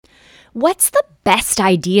What's the best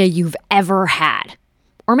idea you've ever had?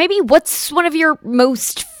 Or maybe what's one of your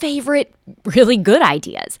most favorite really good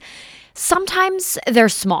ideas? Sometimes they're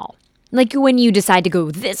small, like when you decide to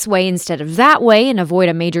go this way instead of that way and avoid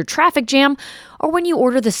a major traffic jam, or when you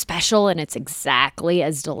order the special and it's exactly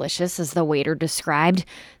as delicious as the waiter described.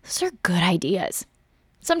 Those are good ideas.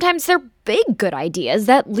 Sometimes they're big good ideas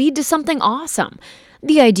that lead to something awesome.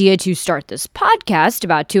 The idea to start this podcast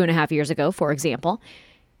about 2.5 years ago, for example.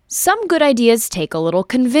 Some good ideas take a little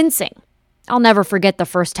convincing. I'll never forget the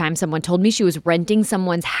first time someone told me she was renting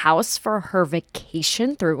someone's house for her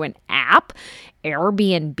vacation through an app,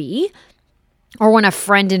 Airbnb. Or when a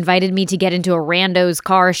friend invited me to get into a rando's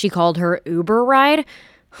car she called her Uber ride.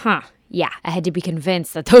 Yeah, I had to be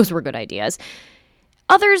convinced that those were good ideas.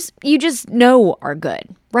 Others you just know are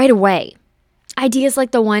good, right away. Ideas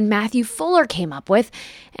like the one Matthew Fuller came up with,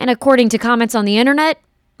 and according to comments on the internet,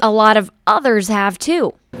 a lot of others have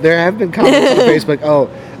too. There have been comments on Facebook, oh,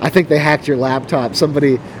 I think they hacked your laptop.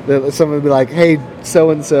 Somebody would be like, hey,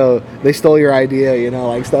 so-and-so, they stole your idea,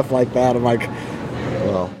 like stuff like that. I'm like,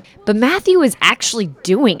 well. But Matthew is actually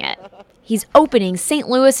doing it. He's opening St.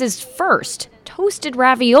 Louis's first toasted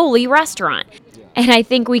ravioli restaurant. And I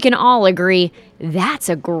think we can all agree that's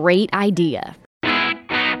a great idea.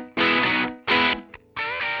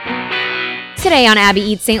 Today on Abby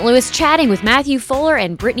Eats St. Louis, chatting with Matthew Fuller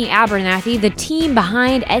and Brittany Abernathy, the team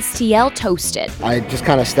behind STL Toasted. I just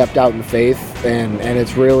kind of stepped out in faith, and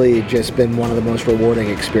it's really just been one of the most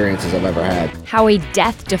rewarding experiences I've ever had. How a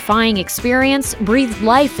death-defying experience breathed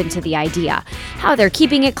life into the idea, how they're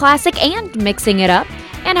keeping it classic and mixing it up,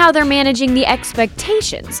 and how they're managing the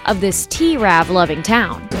expectations of this T-Rav-loving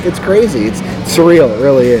town. It's crazy. It's surreal. It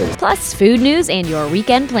really is. Plus food news and your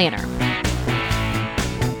weekend planner.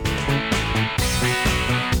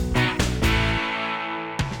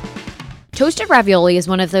 Toasted ravioli is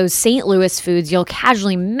one of those St. Louis foods you'll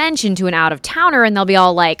casually mention to an out-of-towner and they'll be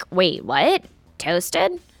all like, wait, what?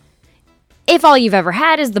 Toasted? If all you've ever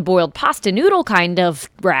had is the boiled pasta noodle kind of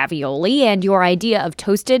ravioli and your idea of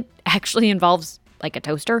toasted actually involves like a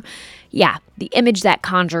toaster, yeah, the image that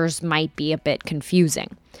conjures might be a bit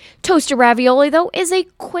confusing. Toasted ravioli, though, is a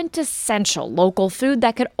quintessential local food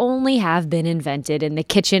that could only have been invented in the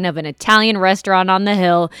kitchen of an Italian restaurant on the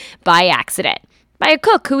hill by accident. By a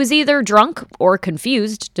cook who was either drunk or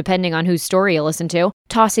confused, depending on whose story you listen to,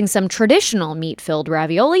 tossing some traditional meat-filled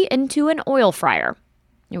ravioli into an oil fryer.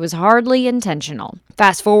 It was hardly intentional.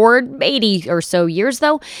 Fast forward 80 or so years,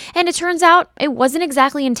 though, and it turns out it wasn't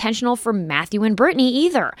exactly intentional for Matthew and Brittany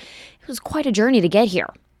either. It was quite a journey to get here.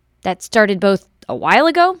 That started both a while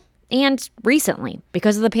ago and recently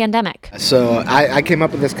because of the pandemic. So I came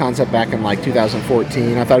up with this concept back in like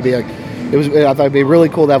 2014. I thought it'd be really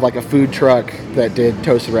cool to have like a food truck that did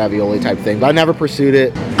toasted ravioli type thing, but I never pursued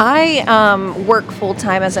it. I work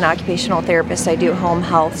full-time as an occupational therapist. I do home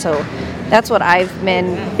health, so that's what I've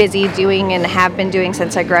been busy doing and have been doing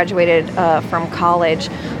since I graduated from college.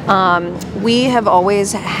 We have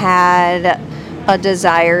always had a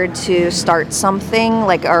desire to start something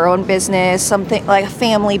like our own business, something like a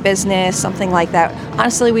family business, something like that.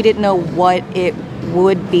 Honestly, we didn't know what it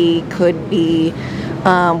would be, could be.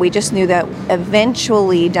 We just knew that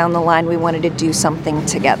eventually down the line we wanted to do something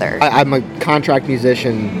together. I'm a contract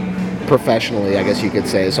musician professionally, I guess you could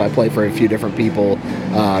say, so I play for a few different people.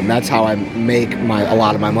 That's how I make a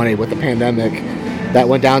lot of my money. With the pandemic, that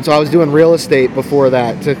went down. So I was doing real estate before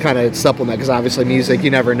that to kind of supplement, because obviously music, you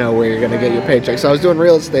never know where you're going to get your paycheck. So I was doing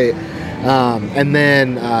real estate. And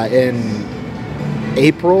then in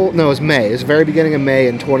April, no, it was May. It was the very beginning of May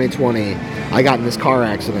in 2020. I got in this car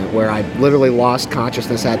accident where I literally lost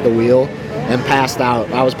consciousness at the wheel and passed out.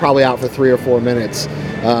 I was probably out for 3 or 4 minutes.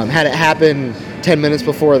 Had it happen 10 minutes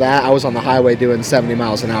before that, I was on the highway doing 70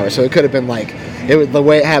 miles an hour. So it could have been like, the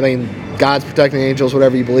way having God's protecting angels,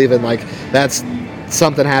 whatever you believe in, like that's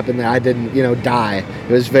something happened that I didn't, die.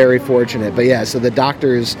 It was very fortunate. But yeah, so the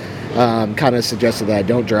doctors kind of suggested that I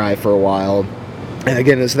don't drive for a while. And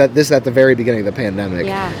again, this is at the very beginning of the pandemic.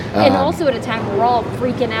 Yeah, and also at a time where we're all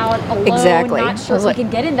freaking out, alone, exactly. Not sure if we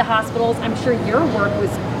could get into hospitals. I'm sure your work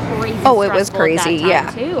was crazy. Oh, it was crazy, at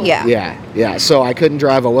that time too. Yeah. So I couldn't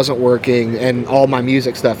drive. I wasn't working, and all my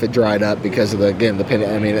music stuff had dried up because of the pandemic.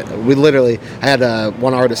 I mean, we literally had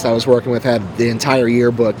one artist I was working with had the entire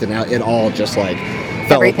year booked, and it all just like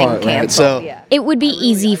fell everything apart. canceled. Right? So it would be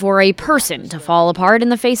easy for a person to fall apart in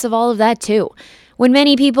the face of all of that too. When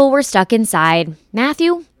many people were stuck inside,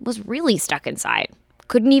 Matthew was really stuck inside.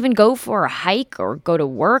 Couldn't even go for a hike or go to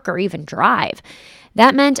work or even drive.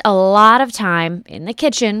 That meant a lot of time in the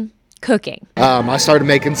kitchen, cooking. I started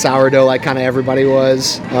making sourdough like kind of everybody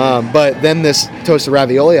was. But then this toasted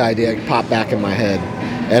ravioli idea popped back in my head.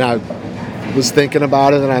 And I was thinking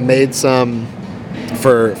about it, and I made some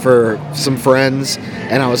for some friends.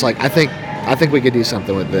 And I was like, I think we could do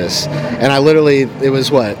something with this. And I literally, it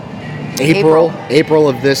was what? April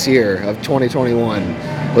of this year, of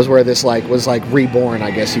 2021, was where this was reborn,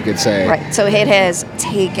 I guess you could say. Right. So it has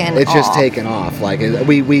taken It's off. just taken off.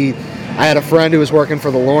 I had a friend who was working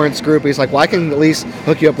for the Lawrence Group. He's like, well, I can at least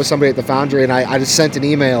hook you up with somebody at the Foundry. And I just sent an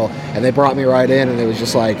email, and they brought me right in, and it was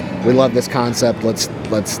just like, we love this concept. Let's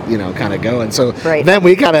kind of go. And so then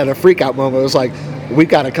we kind of had a freak out moment. It was like, we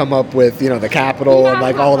got to come up with, the capital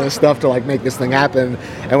and all this stuff to make this thing happen.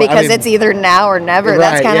 And because it's either now or never. Right,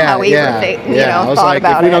 that's kind of how we were I was thought like,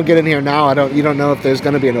 about if we it. don't get in here now, you don't know if there's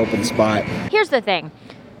going to be an open spot. Here's the thing.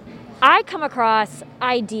 I come across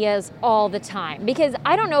ideas all the time because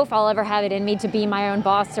I don't know if I'll ever have it in me to be my own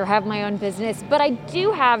boss or have my own business, but I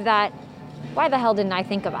do have that, why the hell didn't I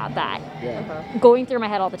think about that? Going through my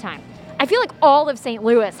head all the time. I feel like all of St.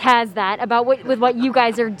 Louis has that about what you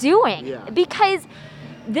guys are doing because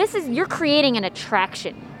you're creating an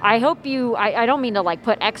attraction. I hope I don't mean to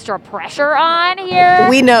put extra pressure on here.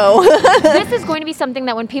 We know. This is going to be something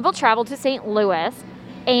that when people travel to St. Louis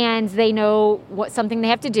and they know something they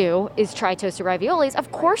have to do is try toasted raviolis,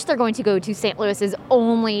 of course they're going to go to St. Louis's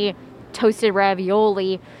only toasted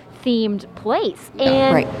ravioli themed place.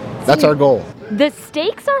 And That's our goal. the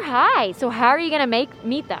stakes are high. So how are you going to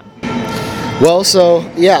meet them? Well,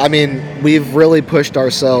 we've really pushed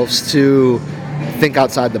ourselves to think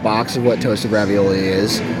outside the box of what toasted ravioli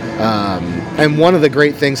is. And one of the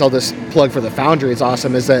great things, I'll just plug for the Foundry, is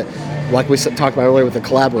awesome, is that, like we talked about earlier with the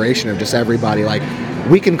collaboration of just everybody,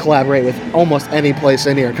 we can collaborate with almost any place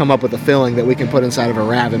in here and come up with a filling that we can put inside of a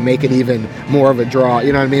Rav and make it even more of a draw,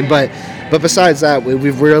 you know what I mean? But besides that,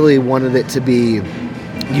 we've really wanted it to be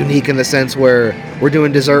unique in the sense where we're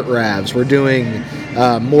doing dessert Ravs, we're doing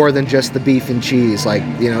more than just the beef and cheese,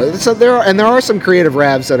 so there are some creative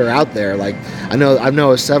Ravs that are out there. I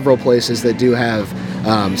know of several places that do have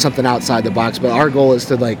something outside the box, but our goal is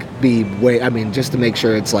to just to make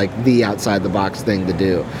sure it's the outside the box thing to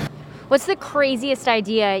do. What's the craziest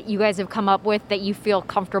idea you guys have come up with that you feel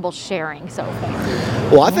comfortable sharing so far?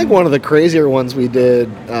 Well, I think one of the crazier ones we did,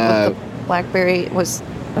 the blackberry was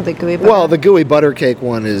the gooey butter. Well, the gooey butter cake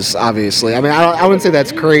one is obviously, I wouldn't say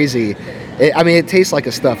that's crazy. It tastes like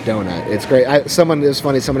a stuffed donut. It's great. It was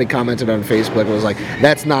funny, somebody commented on Facebook, it was like,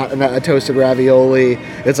 that's not a toasted ravioli.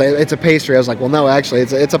 It's a pastry. I was like, well, no, actually,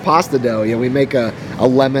 it's a pasta dough. We make a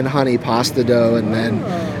lemon honey pasta dough, and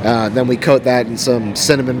then we coat that in some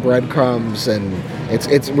cinnamon breadcrumbs, and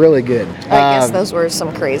it's really good. I guess those were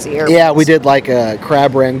some crazier Yeah, ones. we did a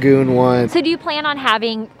crab rangoon one. So do you plan on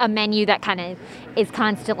having a menu that kind of is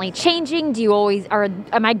constantly changing?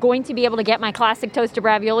 Am I going to be able to get my classic toasted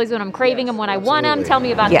raviolis when I'm craving them, when I want them? Tell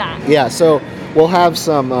me about that. Yeah, so we'll have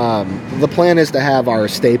some, the plan is to have our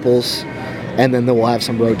staples, and then we'll have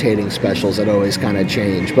some rotating specials that always kind of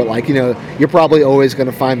change. But you're probably always going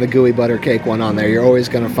to find the gooey butter cake one on there. You're always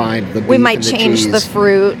going to find the beef We might and the change cheese. the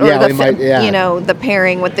fruit or the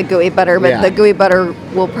pairing with the gooey butter, but the gooey butter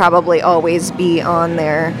will probably always be on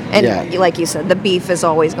there. And like you said, the beef is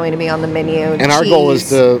always going to be on the menu. And our goal is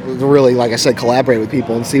to really, like I said, collaborate with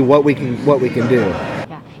people and see what we can do.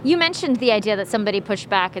 Yeah. You mentioned the idea that somebody pushed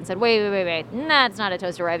back and said, wait, nah, it's not a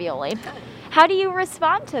toasted ravioli. How do you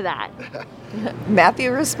respond to that?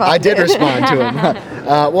 Matthew responded. I did respond to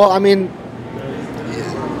him.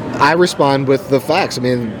 I respond with the facts.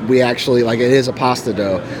 We actually, it is a pasta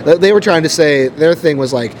dough. They were trying to say, their thing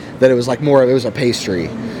was that it was it was a pastry,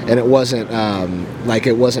 and it wasn't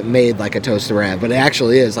it wasn't made like a toasted rav, but it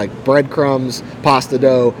actually is breadcrumbs, pasta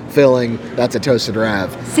dough, filling, that's a toasted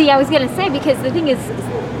rav. See, I was going to say, because the thing is,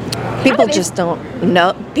 people just don't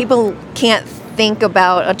know. People can't think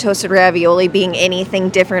about a toasted ravioli being anything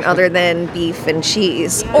different other than beef and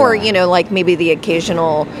cheese, or maybe the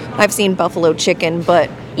occasional. I've seen buffalo chicken, but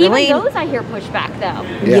really, even those I hear pushback though.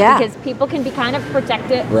 Yeah. Because people can be kind of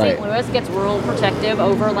protective. Right. St. Louis gets rural protective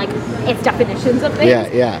over its definitions of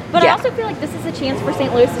things. Yeah. But I also feel like this is a chance for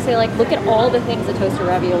St. Louis to say look at all the things a toasted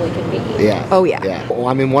ravioli can be. Yeah. Oh yeah. Yeah.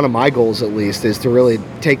 Well, one of my goals at least is to really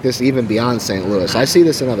take this even beyond St. Louis. I see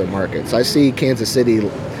this in other markets. I see Kansas City.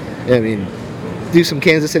 Do some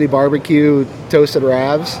Kansas City barbecue toasted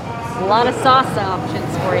ravs. A lot of sauce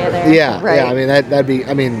options for you there. Yeah. Right. Yeah. That'd be.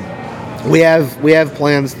 We have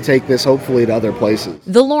plans to take this hopefully to other places.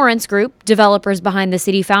 The Lawrence Group, developers behind the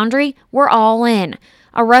City Foundry, were all in.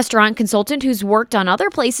 A restaurant consultant who's worked on other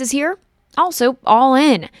places here, also all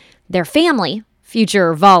in. Their family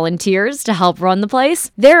future volunteers to help run the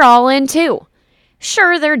place, they're all in too.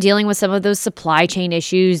 Sure, they're dealing with some of those supply chain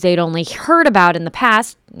issues they'd only heard about in the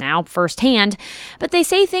past, now firsthand, but they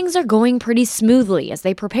say things are going pretty smoothly as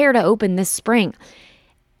they prepare to open this spring.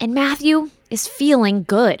 And Matthew is feeling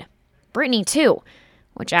good. Brittany too,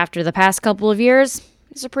 which after the past couple of years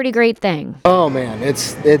is a pretty great thing. Oh man,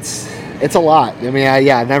 it's a lot. I mean,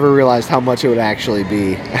 I never realized how much it would actually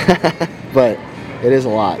be, but it is a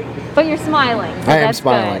lot. But you're smiling. So I am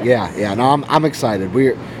smiling. Good. Yeah. No, I'm excited.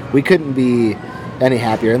 We couldn't be any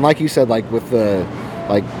happier. And like you said, like with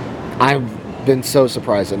I've been so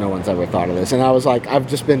surprised that no one's ever thought of this. And I was like, I've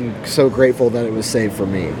just been so grateful that it was saved for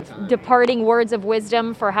me. Departing words of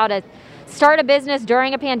wisdom for how to start a business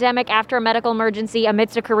during a pandemic, after a medical emergency,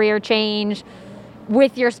 amidst a career change,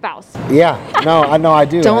 with your spouse. Yeah. No, I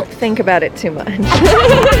do. Don't think about it too much.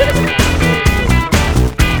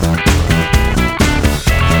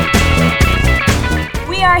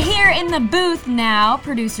 We are here in the booth now.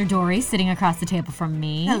 Producer Dory sitting across the table from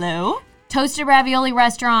me. Hello. Toasted Ravioli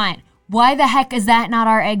Restaurant. Why the heck is that not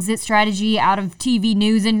our exit strategy out of TV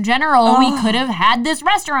news in general? We could have had this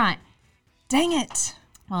restaurant. Dang it.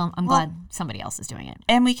 Well, I'm glad somebody else is doing it.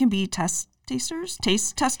 And we can be taste testers?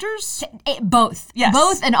 Both. Yes.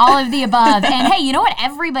 Both and all of the above. And hey, you know what?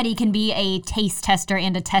 Everybody can be a taste tester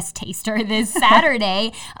and a test taster this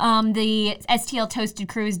Saturday. The STL Toasted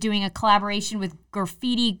crew is doing a collaboration with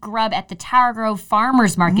Graffiti Grub at the Tower Grove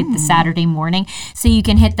Farmers Market this Saturday morning. So you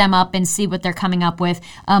can hit them up and see what they're coming up with.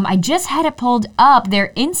 I just had it pulled up.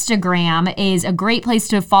 Their Instagram is a great place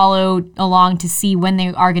to follow along to see when they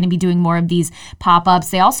are going to be doing more of these pop-ups.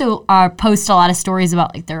 They also post a lot of stories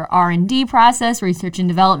about like their R&D process, research and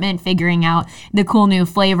development, figuring out the cool new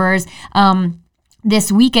flavors.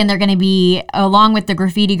 This weekend, they're going to be, along with the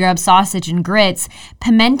Graffiti Grub sausage and grits,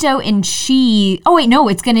 pimento and cheese. Oh, wait, no,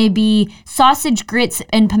 it's going to be sausage, grits,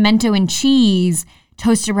 and pimento and cheese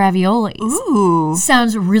toasted raviolis. Ooh.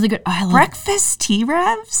 Sounds really good. Oh, I love Breakfast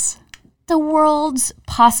T-Ravs? the world's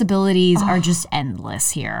possibilities are just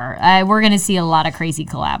endless here. We're going to see a lot of crazy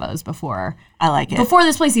collabos before I like it. before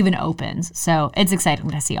this place even opens. So it's exciting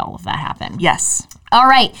to see all of that happen. Yes. All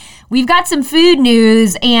right, we've got some food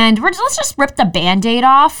news, and let's just rip the Band-Aid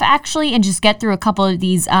off, actually, and just get through a couple of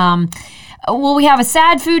these. Well, we have a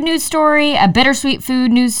sad food news story, a bittersweet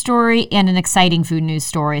food news story, and an exciting food news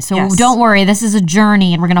story. So Yes. don't worry, this is a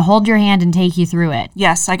journey, and we're going to hold your hand and take you through it.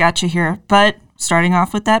 Yes, I got you here. But starting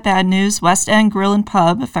off with that bad news, West End Grill and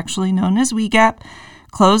Pub, affectionately known as WeGap,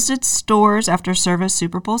 closed its doors after service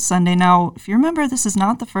Super Bowl Sunday. Now, if you remember, this is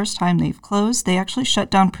not the first time they've closed. They actually shut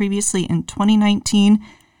down previously in 2019.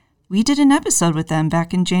 We did an episode with them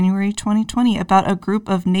back in January 2020 about a group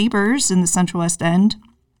of neighbors in the Central West End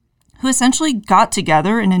who essentially got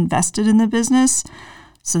together and invested in the business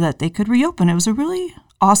so that they could reopen. It was a really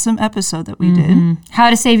awesome episode that we did. How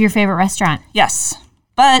to save your favorite restaurant. Yes,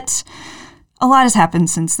 but a lot has happened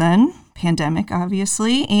since then. Pandemic,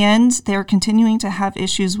 obviously, and they're continuing to have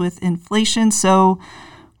issues with inflation. So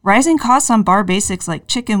rising costs on bar basics like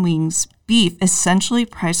chicken wings, beef, essentially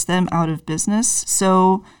priced them out of business.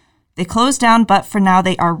 So they closed down, but for now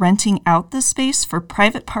they are renting out the space for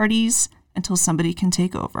private parties until somebody can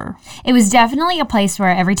take over. It was definitely a place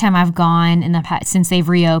where every time I've gone in the past, since they've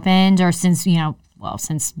reopened, or since,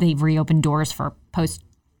 since they've reopened doors for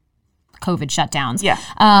post-COVID shutdowns,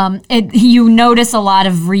 you notice a lot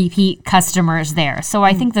of repeat customers there. So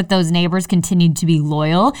I think that those neighbors continued to be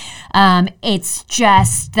loyal. It's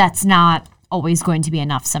just, that's not always going to be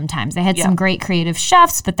enough sometimes. They had some great creative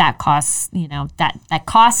chefs, but that costs, that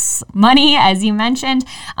costs money, as you mentioned.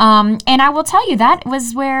 And I will tell you, that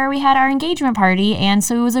was where we had our engagement party. And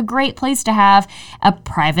so it was a great place to have a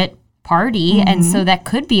private party. And so that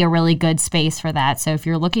could be a really good space for that. So if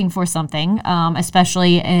you're looking for something,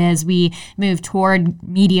 especially as we move toward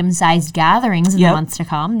medium-sized gatherings in the months to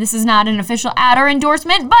come, this is not an official ad or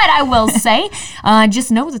endorsement, but I will say,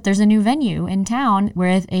 just know that there's a new venue in town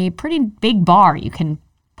with a pretty big bar you can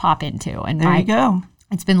pop into. And There you go.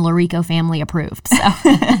 It's been Larico family approved. So,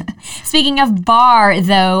 speaking of bar,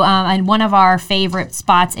 though, and one of our favorite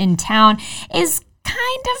spots in town is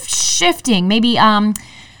kind of shifting. Maybe,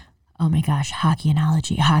 oh my gosh, hockey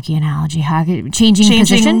analogy, changing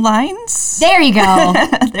position. Lines? There you go.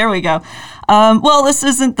 There we go. Well, this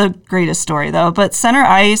isn't the greatest story, though, but Center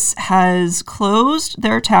Ice has closed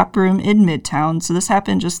their tap room in Midtown. So this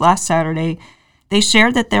happened just last Saturday. They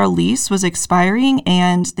shared that their lease was expiring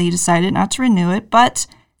and they decided not to renew it, but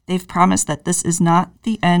they've promised that this is not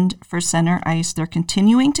the end for Center Ice. They're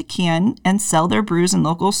continuing to can and sell their brews in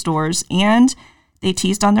local stores, and they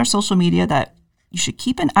teased on their social media that you should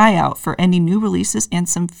keep an eye out for any new releases and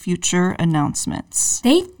some future announcements.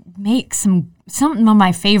 They make some of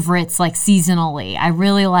my favorites like seasonally. I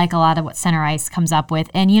really like a lot of what Center Ice comes up with.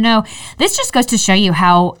 And, this just goes to show you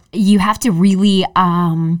how you have to really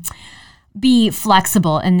be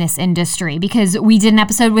flexible in this industry, because we did an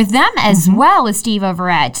episode with them as well as Steve over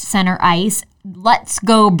at Center Ice. Let's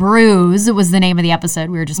Go Brews was the name of the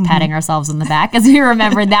episode. We were just patting ourselves on the back as we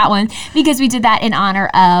remembered that one, because we did that in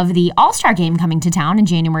honor of the All-Star Game coming to town in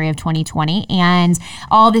January of 2020 and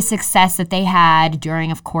all the success that they had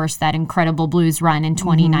during, of course, that incredible blues run in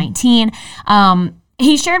 2019.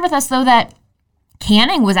 He shared with us, though, that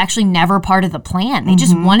canning was actually never part of the plan. They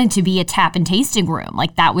just wanted to be a tap and tasting room.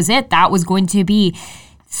 Like, that was it. That was going to be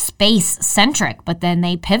space-centric, but then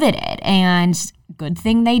they pivoted, and good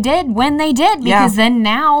thing they did when they did, because then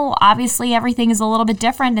now obviously everything is a little bit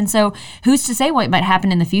different, and so who's to say what might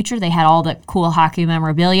happen in the future? They had all the cool hockey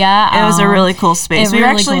memorabilia. It was a really cool space. We were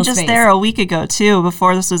actually just there a week ago too,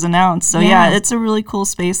 before this was announced. So it's a really cool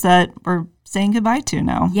space that we're saying goodbye to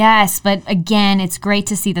now. Yes, but again, it's great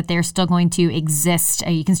to see that they're still going to exist.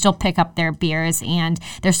 You can still pick up their beers, and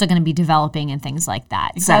they're still going to be developing and things like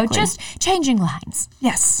that. Exactly. So just changing lines.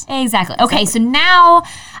 Yes. Exactly. Okay, so now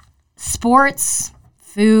sports,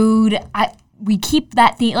 food. We keep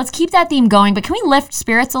that theme. Let's keep that theme going. But can we lift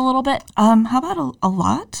spirits a little bit? How about a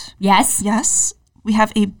lot? Yes. Yes. We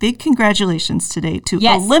have a big congratulations today to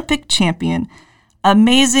Olympic champion,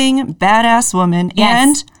 amazing, badass woman,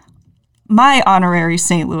 and my honorary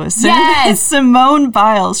St. Louis, Simone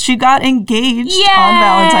Biles. She got engaged on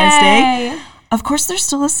Valentine's Day. Of course, there's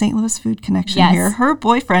still a St. Louis food connection here. Her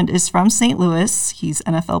boyfriend is from St. Louis. He's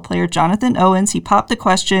NFL player Jonathan Owens. He popped the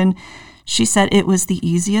question. She said it was the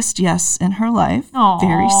easiest yes in her life. Aww.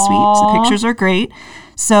 Very sweet. The pictures are great.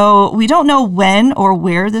 So we don't know when or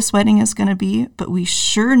where this wedding is going to be, but we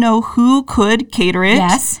sure know who could cater it.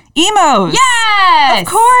 Yes. Emos. Yes. Of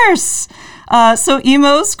course. So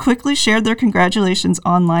Emos quickly shared their congratulations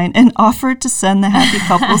online and offered to send the happy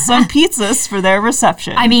couple some pizzas for their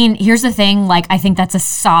reception. I mean, here's the thing. Like, I think that's a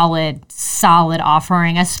solid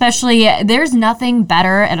offering. Especially, there's nothing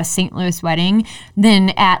better at a St. Louis wedding than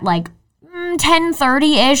at like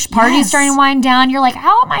 10:30-ish, party's starting to wind down. You're like,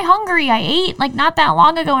 how am I hungry? I ate like not that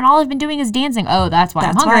long ago, and all I've been doing is dancing. Oh, that's why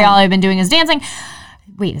I'm hungry. All I've been doing is dancing.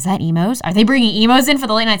 Wait, is that Emos? Are they bringing Emos in for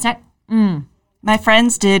the late night snack? My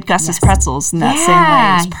friends did Gus's Pretzels in that same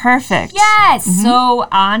way. It was perfect. Yes. So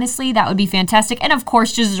honestly, that would be fantastic. And of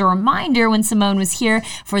course, just as a reminder, when Simone was here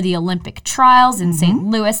for the Olympic trials in St.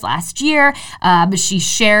 Louis last year, she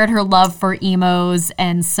shared her love for Emos.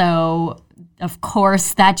 And so, of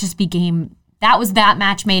course, that was that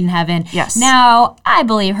match made in heaven. Yes. Now, I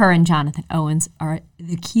believe her and Jonathan Owens are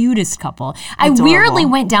the cutest couple. Adorable. I weirdly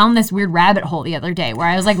went down this weird rabbit hole the other day where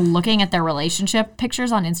I was like looking at their relationship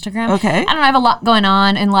pictures on Instagram. Okay. I don't know, I have a lot going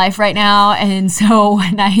on in life right now, and so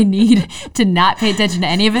when I need to not pay attention to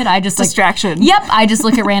any of it, I just distraction. I just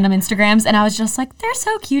look at random Instagrams, and I was just like, they're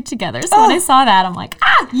so cute together. So when I saw that, I'm like,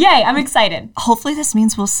 yay, I'm excited. Hopefully this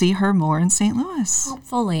means we'll see her more in St. Louis.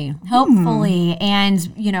 Hopefully.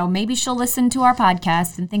 And, maybe she'll listen to our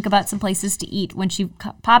podcast and think about some places to eat when she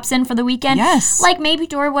pops in for the weekend. Yes. Like maybe,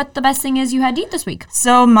 Dora, what the best thing is you had to eat this week.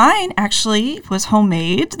 So mine actually was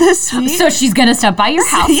homemade this week. So she's going to stop by your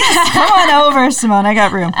house. Yes, come on over, Simone. I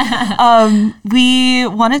got room. We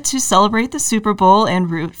wanted to celebrate the Super Bowl and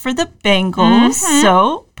root for the Bengals.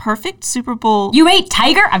 So perfect Super Bowl. You ate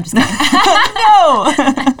tiger? I'm just kidding. No.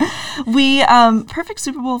 Perfect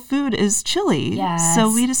Super Bowl food is chili. Yes.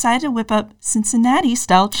 So we decided to whip up Cincinnati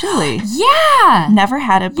style chili. Yeah. Never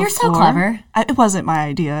had it before. You're so clever. It wasn't my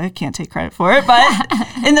idea. I can't take credit for it, but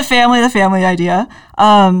in the family idea.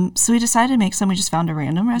 So we decided to make some. We just found a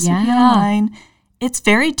random recipe online. It's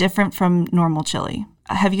very different from normal chili.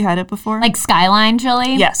 Have you had it before? Like Skyline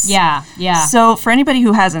chili? Yes. Yeah. So for anybody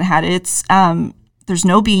who hasn't had it, it's there's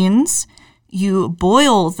no beans. You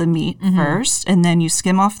boil the meat first, and then you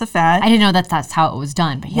skim off the fat. I didn't know that's how it was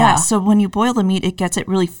done, but yeah. So when you boil the meat, it gets it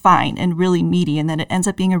really fine and really meaty, and then it ends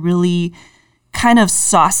up being a really kind of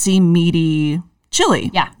saucy, meaty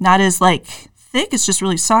chili. Yeah. Not as like thick, it's just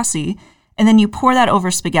really saucy. And then you pour that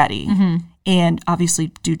over spaghetti. And obviously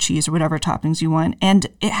do cheese or whatever toppings you want. And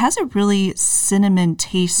it has a really cinnamon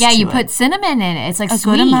taste to it. Yeah, you put cinnamon in it. It's like a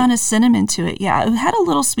sweet. good amount of cinnamon to it. Yeah, it had a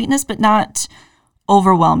little sweetness, but not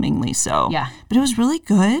overwhelmingly so. Yeah. But it was really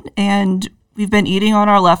good. And we've been eating on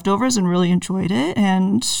our leftovers and really enjoyed it.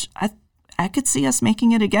 And I could see us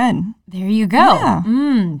making it again. There you go. Yeah.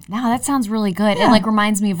 Now that sounds really good. Yeah. It like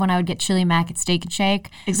reminds me of when I would get chili mac at Steak and Shake.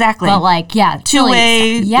 Exactly. But like, yeah, chili.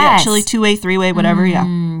 Two-way, Yes. chili two-way, three-way, whatever,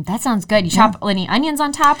 That sounds good. You chop any onions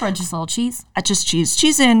on top or just a little cheese? Just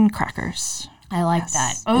cheese and crackers. I like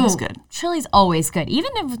that. It was good. Chili's always good,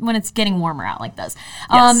 even when it's getting warmer out like this.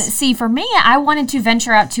 Yes. See, for me, I wanted to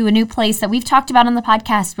venture out to a new place that we've talked about on the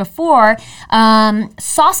podcast before,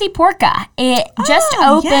 Saucy Porca. It just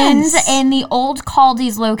opened in the old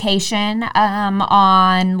Caldy's location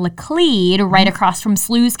on Laclede, right across from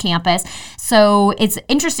SLU's campus. So it's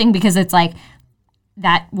interesting because it's like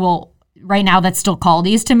that will... Right now, that's still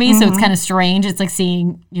Caldy's to me, so it's kind of strange. It's like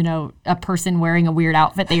seeing, a person wearing a weird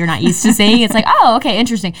outfit that you're not used to seeing. It's like, oh, okay,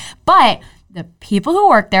 interesting. But the people who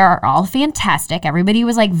work there are all fantastic. Everybody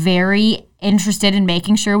was like very interested in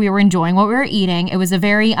making sure we were enjoying what we were eating. It was a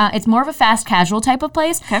very, it's more of a fast casual type of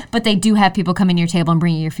place, but they do have people coming to your table and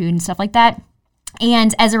bringing your food and stuff like that.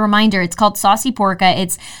 And as a reminder, it's called Saucy Porca.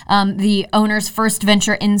 It's the owner's first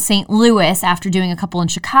venture in St. Louis after doing a couple in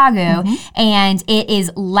Chicago. And it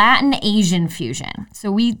is Latin Asian fusion.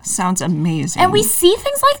 So Sounds amazing. And we see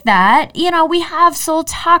things like that. We have Soul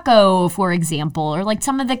Taco, for example, or like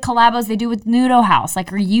some of the collabos they do with Nudo House.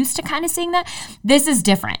 Like, we're used to kind of seeing that. This is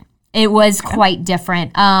different. It was quite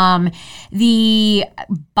different. The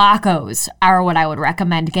Bacos are what I would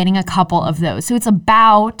recommend, getting a couple of those. So it's a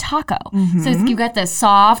bao taco. So you got the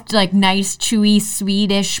soft, like nice, chewy,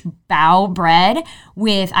 Swedish bao bread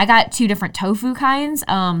with, I got 2 different tofu kinds.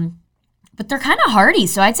 But they're kind of hearty,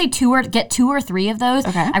 so I'd say get 2 or 3 of those.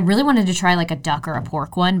 Okay. I really wanted to try like a duck or a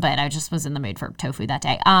pork one, but I just was in the mood for tofu that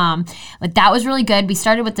day. But that was really good. We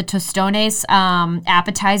started with the tostones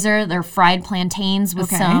appetizer. They're fried plantains with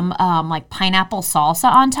some like pineapple salsa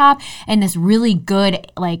on top, and this really good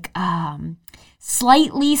like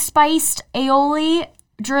slightly spiced aioli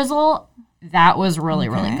drizzle. That was really,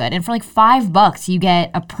 really good. And for like $5, you get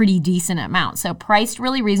a pretty decent amount. So priced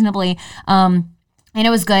really reasonably. And it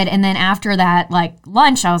was good. And then after that, like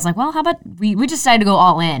lunch, I was like, well, how about we decided to go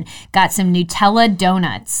all in. Got some Nutella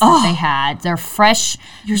donuts that they had. They're fresh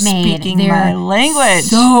You're made. speaking They're my language.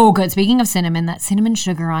 so good. Speaking of cinnamon, that cinnamon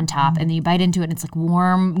sugar on top, and then you bite into it, and it's like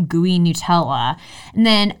warm, gooey Nutella. And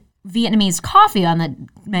then Vietnamese coffee on the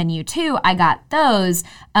menu too. I got those.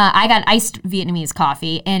 I got iced Vietnamese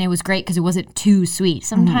coffee, and it was great because it wasn't too sweet.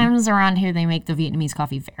 Sometimes around here they make the Vietnamese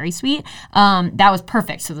coffee very sweet. That was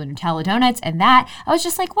perfect. So the Nutella donuts and that, I was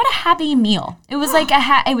just like, what a happy meal. It was like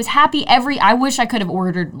it was happy I wish I could have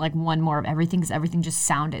ordered like one more of everything because everything just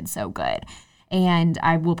sounded so good. And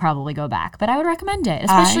I will probably go back, but I would recommend it,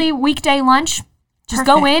 especially weekday lunch. Just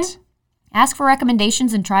go in, ask for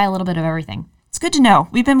recommendations, and try a little bit of everything. It's good to know.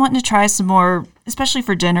 We've been wanting to try some more, especially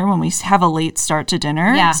for dinner when we have a late start to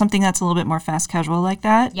dinner. Yeah. Something that's a little bit more fast casual like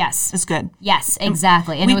that. Yes. It's good. Yes,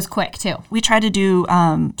 exactly. And it was quick too. We tried to do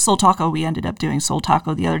Soul Taco. We ended up doing Soul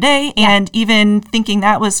Taco the other day. And even thinking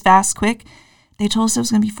that was fast, quick, they told us it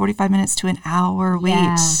was going to be 45 minutes to an hour wait.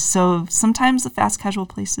 Yeah. So sometimes the fast casual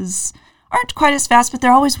places aren't quite as fast, but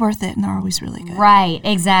they're always worth it and they're always really good. Right,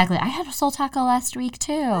 exactly. I had a Soul Taco last week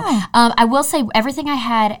too. Oh. I will say everything I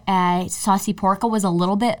had at Saucy Porca was a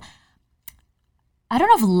little bit, I don't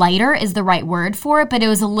know if lighter is the right word for it, but it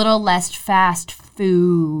was a little less fast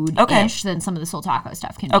food-ish than some of the Soul Taco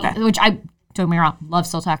stuff can be. Which don't get me wrong, love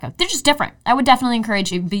Soul Taco. They're just different. I would definitely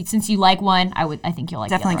encourage you, since you like one, I think you'll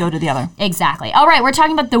like Definitely the other go to the other. Exactly. All right, we're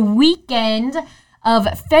talking about the weekend of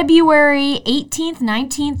February 18th,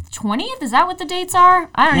 19th, 20th. Is that what the dates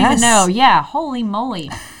are? I don't even know. Yeah, holy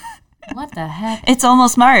moly. What the heck? It's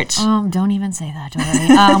almost March. Don't even say that,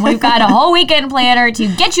 Dory. We've got a whole weekend planner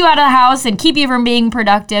to get you out of the house and keep you from being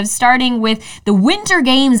productive, starting with the Winter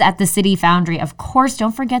Games at the City Foundry. Of course,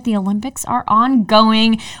 don't forget the Olympics are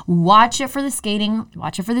ongoing. Watch it for the skating,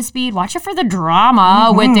 watch it for the speed, watch it for the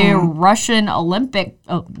drama with the Russian Olympic,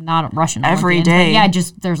 not Russian every Olympians, day. Yeah,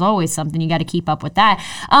 just there's always something. You got to keep up with that.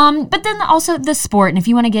 But then also the sport, and if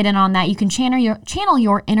you want to get in on that, you can channel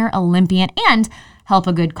your inner Olympian and help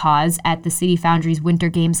a good cause at the City Foundry's Winter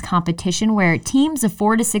Games competition, where teams of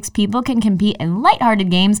 4 to 6 people can compete in lighthearted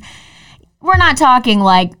games. We're not talking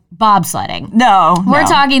like bobsledding. No. We're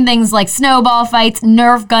talking things like snowball fights,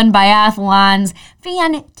 Nerf gun biathlons.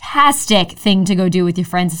 Fantastic thing to go do with your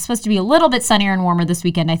friends. It's supposed to be a little bit sunnier and warmer this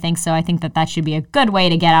weekend, I think, so I think that should be a good way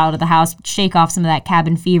to get out of the house, shake off some of that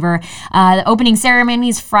cabin fever. The opening ceremony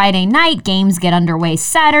is Friday night. Games get underway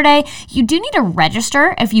Saturday. You do need to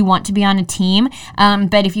register if you want to be on a team,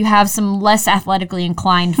 but if you have some less athletically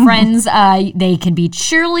inclined friends, they can be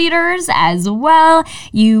cheerleaders as well.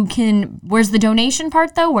 You can, where's the donation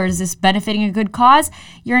part though? or is this benefiting a good cause,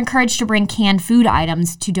 you're encouraged to bring canned food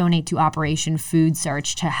items to donate to Operation Food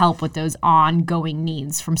Search to help with those ongoing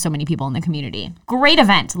needs from so many people in the community. Great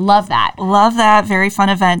event. Love that. Love that. Very fun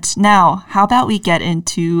event. Now, how about we get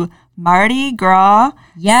into Mardi Gras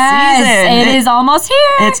season? It is almost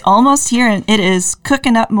here. It's almost here, and it is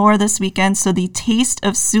cooking up more this weekend. So the Taste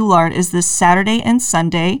of Soulard is this Saturday and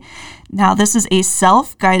Sunday. Now, this is a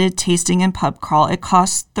self-guided tasting and pub crawl. It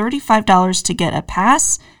costs $35 to get a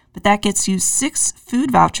pass, but that gets you 6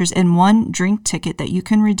 food vouchers and 1 drink ticket that you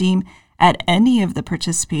can redeem at any of the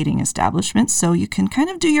participating establishments. So you can kind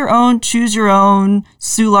of do your own, choose your own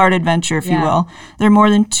Soulard adventure, if you will. There are more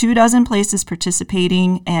than 24 places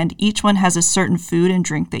participating, and each one has a certain food and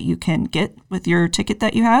drink that you can get with your ticket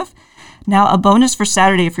that you have. Now, a bonus for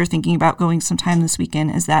Saturday, if you're thinking about going sometime this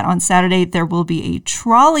weekend, is that on Saturday there will be a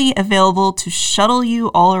trolley available to shuttle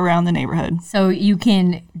you all around the neighborhood. So you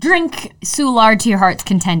can drink Soulard to your heart's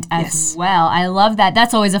content as well. I love that.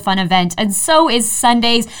 That's always a fun event. And so is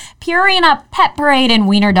Sunday's Purina Pet Parade and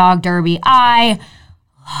Wiener Dog Derby. I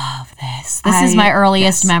love this. This is my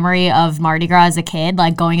earliest memory of Mardi Gras as a kid,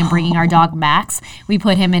 like going and bringing our dog Max. We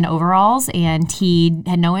put him in overalls, and he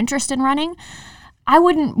had no interest in running. I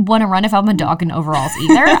wouldn't want to run if I'm a dog in overalls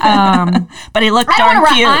either. But he looked darn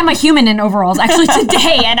cute. I'm a human in overalls actually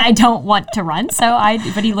today, and I don't want to run.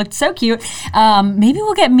 But he looked so cute. Maybe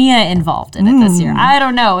we'll get Mia involved in it this year. I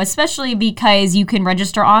don't know, especially because you can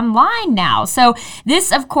register online now. So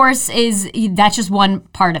this, of course, that's just one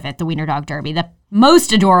part of it, the Wiener Dog Derby. The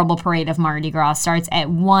most adorable parade of Mardi Gras starts at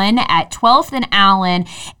 1 at 12th and Allen.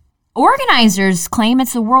 Organizers claim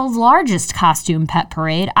it's the world's largest costume pet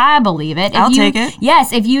parade. I believe it. I'll take it.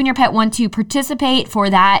 Yes, if you and your pet want to participate for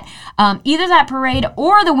that, either that parade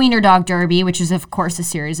or the Wiener Dog Derby, which is, of course, a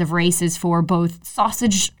series of races for both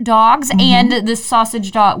sausage dogs and the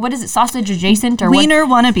sausage dog. What is it? Sausage adjacent or Wiener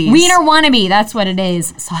wannabes. Wiener wannabe. That's what it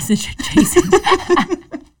is. Sausage adjacent.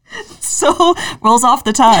 So rolls off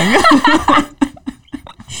the tongue.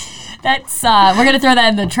 That's we're gonna throw that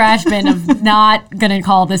in the trash bin of not gonna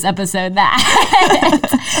call this episode that.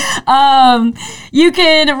 You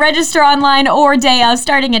can register online or day of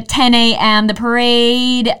starting at 10 a.m. The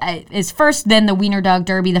parade is first, then the Wiener Dog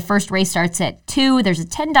Derby. The first race starts at 2. There's a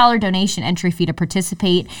 $10 donation entry fee to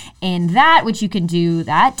participate in that, which you can do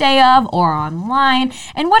that day of or online.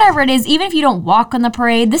 And whatever it is, even if you don't walk on the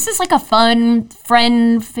parade, this is like a fun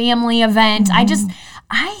friend family event. I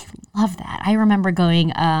love that. I remember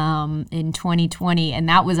going in 2020, and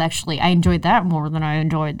that was actually, I enjoyed that more than I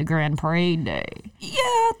enjoyed the Grand Parade Day.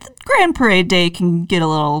 Yeah, the Grand Parade Day can get a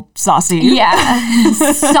little saucy. Yeah,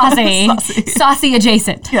 saucy. Saucy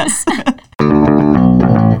adjacent. Yes.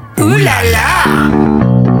 Ooh la la!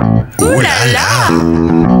 Ooh la la!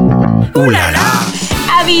 Ooh la la!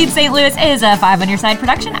 Abby Eats St. Louis is a Five on Your Side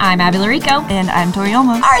production. I'm Abby Larico. And I'm Tori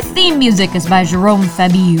Olmos. Our theme music is by Jerome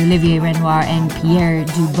Fabi, Olivier Renoir, and Pierre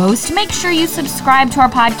Dubost. Make sure you subscribe to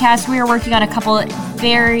our podcast. We are working on a couple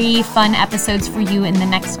very fun episodes for you in the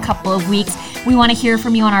next couple of weeks. We want to hear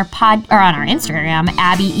from you on our on our Instagram,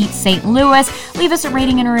 Abby Eats St. Louis. Leave us a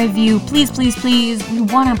rating and a review. Please, please, please. We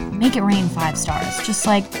want to make it rain 5 stars. Just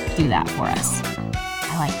do that for us.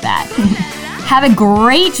 I like that. Have a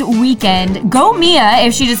great weekend. Go Mia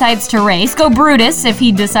if she decides to race. Go Brutus if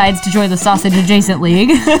he decides to join the Sausage Adjacent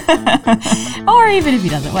League. Or even if he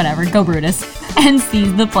doesn't, whatever. Go Brutus. And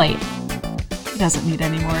seize the plate. He doesn't need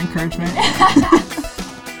any more encouragement.